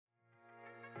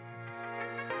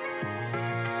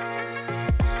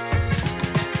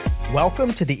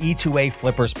Welcome to the E2A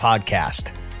Flippers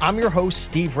podcast. I'm your host,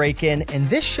 Steve Rakin, and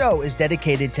this show is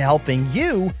dedicated to helping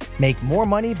you make more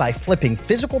money by flipping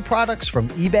physical products from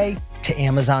eBay to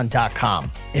Amazon.com.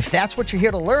 If that's what you're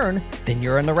here to learn, then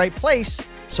you're in the right place.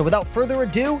 So without further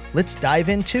ado, let's dive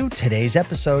into today's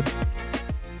episode.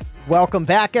 Welcome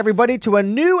back, everybody, to a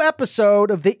new episode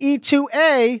of the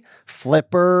E2A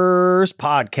Flippers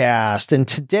podcast. And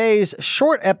today's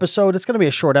short episode, it's going to be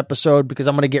a short episode because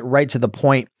I'm going to get right to the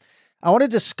point. I want to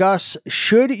discuss,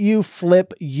 should you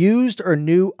flip used or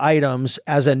new items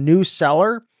as a new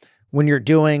seller when you're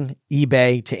doing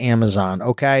eBay to Amazon,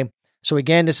 okay? So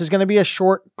again, this is going to be a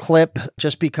short clip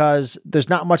just because there's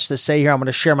not much to say here. I'm going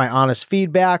to share my honest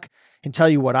feedback and tell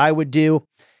you what I would do.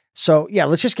 So yeah,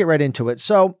 let's just get right into it.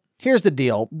 So here's the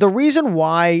deal. The reason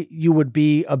why you would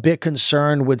be a bit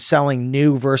concerned with selling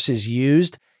new versus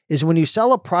used is when you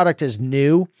sell a product as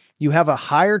new, you have a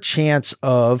higher chance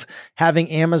of having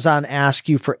Amazon ask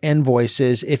you for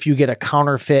invoices if you get a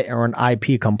counterfeit or an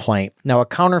IP complaint. Now, a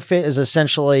counterfeit is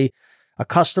essentially a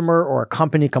customer or a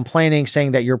company complaining,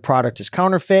 saying that your product is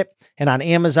counterfeit. And on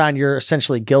Amazon, you're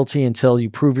essentially guilty until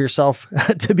you prove yourself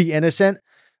to be innocent.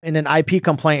 And an IP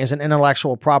complaint is an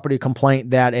intellectual property complaint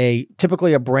that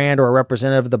typically a brand or a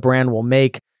representative of the brand will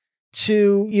make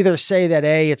to either say that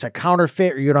it's a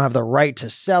counterfeit or you don't have the right to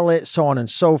sell it, so on and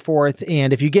so forth.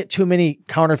 And if you get too many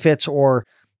counterfeits or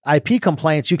IP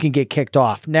complaints, you can get kicked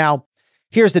off. Now,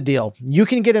 here's the deal. You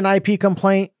can get an IP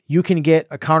complaint. You can get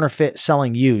a counterfeit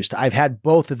selling used. I've had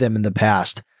both of them in the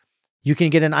past. You can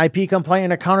get an IP complaint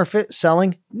and a counterfeit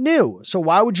selling new. So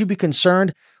why would you be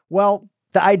concerned? Well,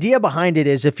 the idea behind it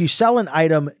is if you sell an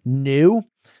item new,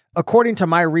 according to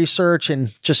my research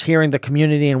and just hearing the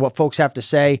community and what folks have to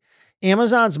say,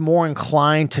 Amazon's more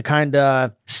inclined to kind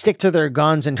of stick to their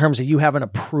guns in terms of you having to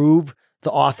prove the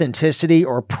authenticity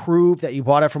or prove that you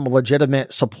bought it from a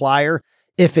legitimate supplier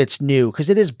if it's new,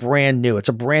 because it is brand new. It's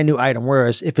a brand new item.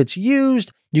 Whereas if it's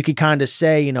used, you could kind of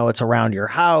say, it's around your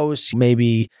house.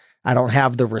 Maybe I don't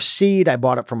have the receipt. I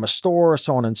bought it from a store,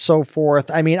 so on and so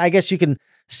forth. I mean, I guess you can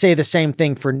say the same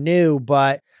thing for new,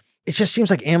 but it just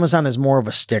seems like Amazon is more of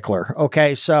a stickler.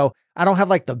 Okay. So I don't have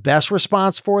the best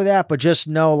response for that, but just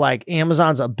know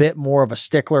Amazon's a bit more of a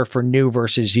stickler for new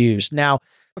versus used. Now,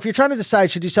 if you're trying to decide,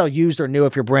 should you sell used or new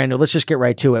if you're brand new, let's just get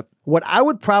right to it. What I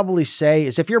would probably say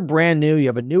is if you're brand new, you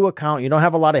have a new account, you don't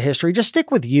have a lot of history, just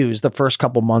stick with used the first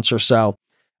couple months or so.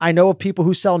 I know of people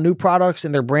who sell new products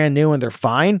and they're brand new and they're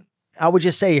fine. I would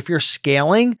just say if you're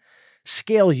scaling,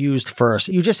 scale used first.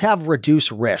 You just have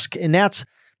reduced risk. And that's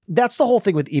the whole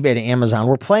thing with eBay to Amazon.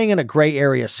 We're playing in a gray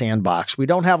area sandbox. We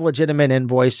don't have legitimate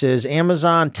invoices.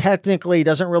 Amazon technically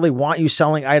doesn't really want you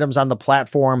selling items on the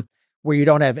platform where you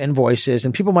don't have invoices.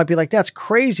 And people might be like, that's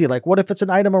crazy. What if it's an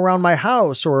item around my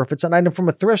house or if it's an item from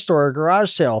a thrift store or a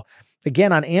garage sale?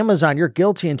 Again, on Amazon, you're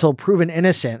guilty until proven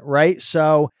innocent, right?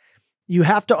 So you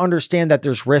have to understand that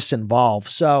there's risks involved.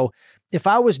 So if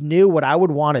I was new, what I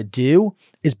would want to do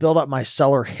is build up my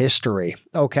seller history,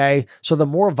 okay? So the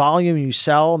more volume you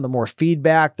sell and the more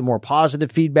feedback, the more positive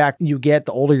feedback you get,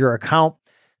 the older your account,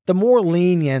 the more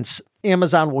lenience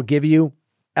Amazon will give you,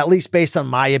 at least based on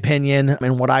my opinion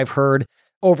and what I've heard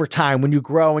over time. When you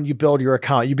grow and you build your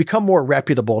account, you become more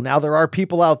reputable. Now, there are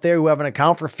people out there who have an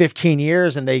account for 15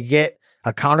 years and they get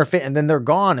a counterfeit and then they're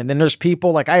gone. And then there's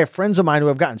people I have friends of mine who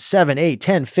have gotten 7, 8,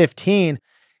 10, 15,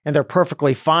 and they're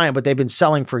perfectly fine, but they've been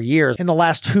selling for years. In the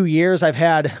last 2 years, I've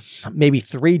had maybe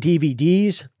 3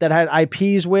 DVDs that I had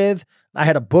IPs with. I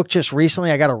had a book just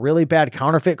recently I got a really bad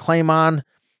counterfeit claim on.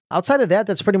 Outside of that,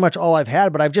 that's pretty much all I've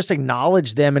had, but I've just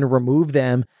acknowledged them and removed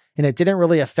them, and it didn't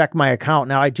really affect my account.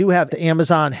 Now, I do have the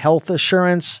Amazon Health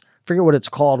Assurance, forget what it's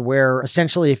called, where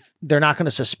essentially if they're not going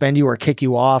to suspend you or kick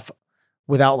you off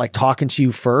without talking to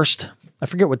you first. I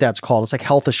forget what that's called. It's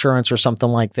health assurance or something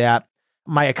like that.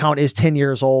 My account is 10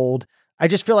 years old. I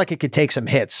just feel like it could take some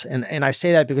hits. And I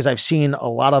say that because I've seen a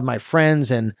lot of my friends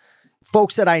and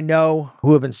folks that I know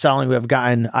who have been selling, who have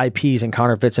gotten IPs and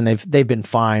counterfeits, and they've been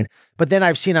fine. But then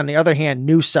I've seen, on the other hand,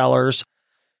 new sellers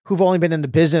who've only been in the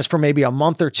business for maybe a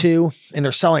month or two, and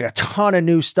they're selling a ton of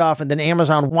new stuff. And then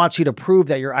Amazon wants you to prove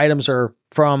that your items are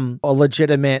from a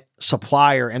legitimate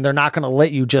supplier, and they're not going to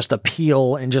let you just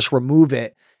appeal and just remove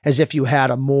it as if you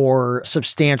had a more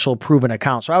substantial proven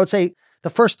account. So I would say the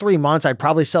first 3 months, I'd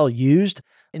probably sell used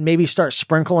and maybe start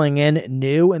sprinkling in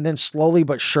new, and then slowly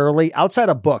but surely, outside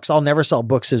of books, I'll never sell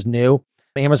books as new.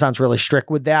 Amazon's really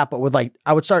strict with that, but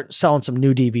I would start selling some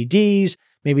new DVDs,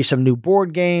 maybe some new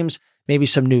board games, maybe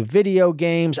some new video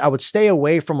games. I would stay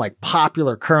away from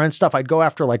popular current stuff. I'd go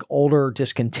after older,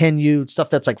 discontinued stuff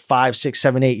that's 5, 6,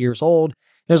 7, 8 years old.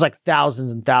 There's like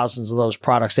thousands and thousands of those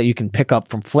products that you can pick up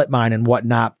from Flipmine and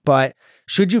whatnot. But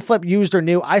should you flip used or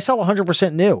new? I sell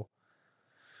 100% new.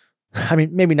 I mean,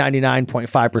 maybe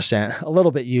 99.5%, a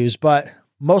little bit used, but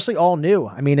mostly all new.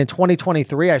 I mean, in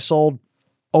 2023, I sold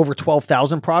over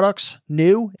 12,000 products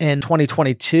new. In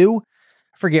 2022,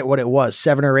 I forget what it was,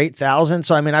 7,000 or 8,000.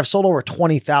 So, I mean, I've sold over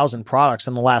 20,000 products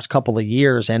in the last couple of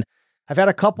years. And I've had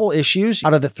a couple issues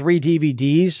out of the 3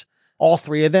 DVDs. All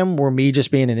 3 of them were me just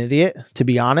being an idiot, to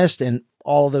be honest. And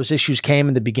all of those issues came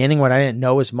in the beginning when I didn't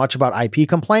know as much about IP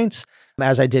complaints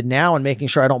as I did now, and making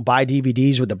sure I don't buy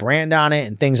DVDs with the brand on it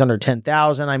and things under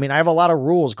 10,000. I mean, I have a lot of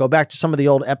rules. Go back to some of the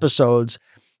old episodes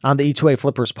on the E2A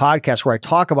Flippers podcast where I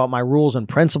talk about my rules and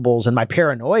principles and my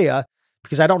paranoia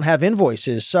because I don't have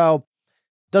invoices. So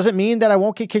doesn't mean that I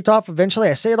won't get kicked off eventually.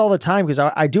 I say it all the time because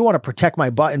I do want to protect my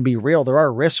butt and be real. There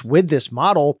are risks with this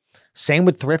model. Same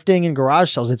with thrifting and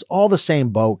garage sales. It's all the same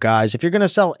boat, guys. If you're going to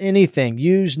sell anything,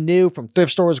 used, new, from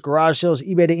thrift stores, garage sales,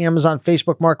 eBay to Amazon,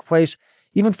 Facebook Marketplace,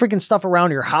 even freaking stuff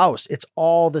around your house, it's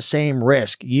all the same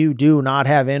risk. You do not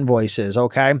have invoices,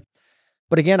 okay?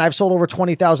 But again, I've sold over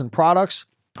 20,000 products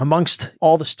amongst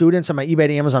all the students in my eBay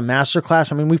to Amazon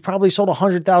masterclass. I mean, we've probably sold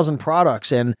 100,000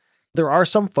 products, and there are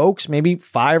some folks, maybe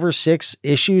 5 or 6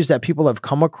 issues that people have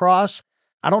come across.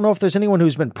 I don't know if there's anyone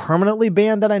who's been permanently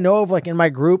banned that I know of, like in my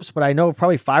groups, but I know of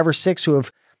probably 5 or 6 who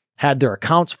have had their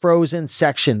accounts frozen,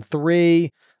 Section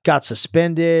 3, got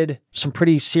suspended, some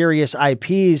pretty serious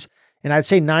IPs. And I'd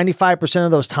say 95% of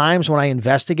those times when I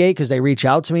investigate, because they reach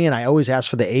out to me and I always ask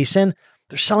for the ASIN,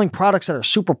 they're selling products that are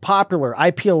super popular.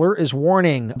 IP alert is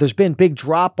warning. There's been big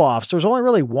drop-offs. There's only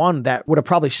really one that would have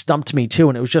probably stumped me too,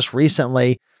 and it was just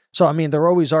recently. So, I mean, there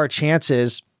always are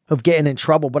chances of getting in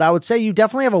trouble, but I would say you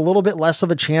definitely have a little bit less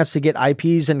of a chance to get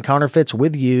IPs and counterfeits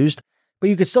with used, but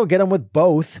you can still get them with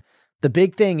both. The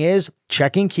big thing is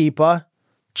checking Keepa,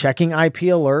 checking IP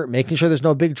alert, making sure there's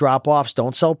no big drop-offs.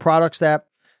 Don't sell products that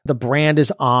the brand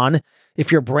is on.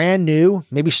 If you're brand new,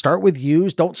 maybe start with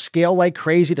used. Don't scale like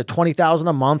crazy to 20,000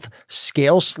 a month.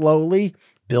 Scale slowly,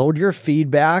 build your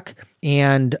feedback.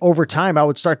 And over time, I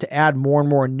would start to add more and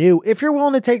more new if you're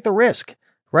willing to take the risk,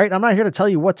 right? I'm not here to tell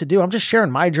you what to do. I'm just sharing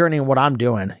my journey and what I'm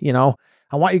doing. You know,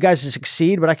 I want you guys to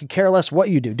succeed, but I could care less what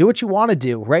you do. Do what you want to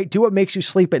do, right? Do what makes you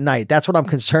sleep at night. That's what I'm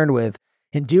concerned with.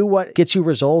 And do what gets you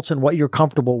results and what you're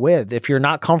comfortable with. If you're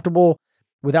not comfortable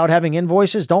without having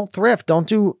invoices, don't thrift. Don't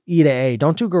do E to A.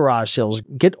 Don't do garage sales.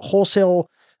 Get wholesale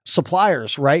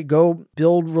suppliers, right? Go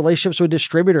build relationships with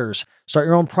distributors. Start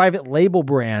your own private label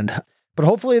brand. But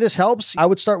hopefully this helps. I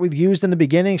would start with used in the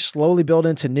beginning, slowly build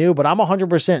into new, but I'm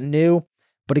 100% new.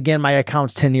 But again, my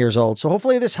account's 10 years old. So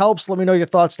hopefully this helps. Let me know your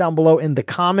thoughts down below in the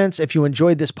comments. If you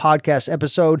enjoyed this podcast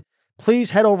episode,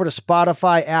 please head over to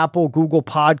Spotify, Apple, Google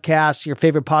Podcasts, your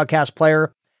favorite podcast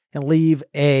player, and leave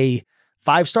a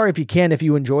 5-star if you can, if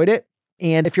you enjoyed it.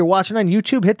 And if you're watching on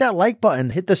YouTube, hit that like button,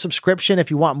 hit the subscription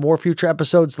if you want more future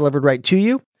episodes delivered right to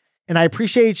you. And I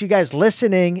appreciate you guys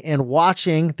listening and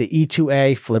watching the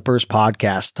E2A Flippers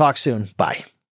podcast. Talk soon. Bye.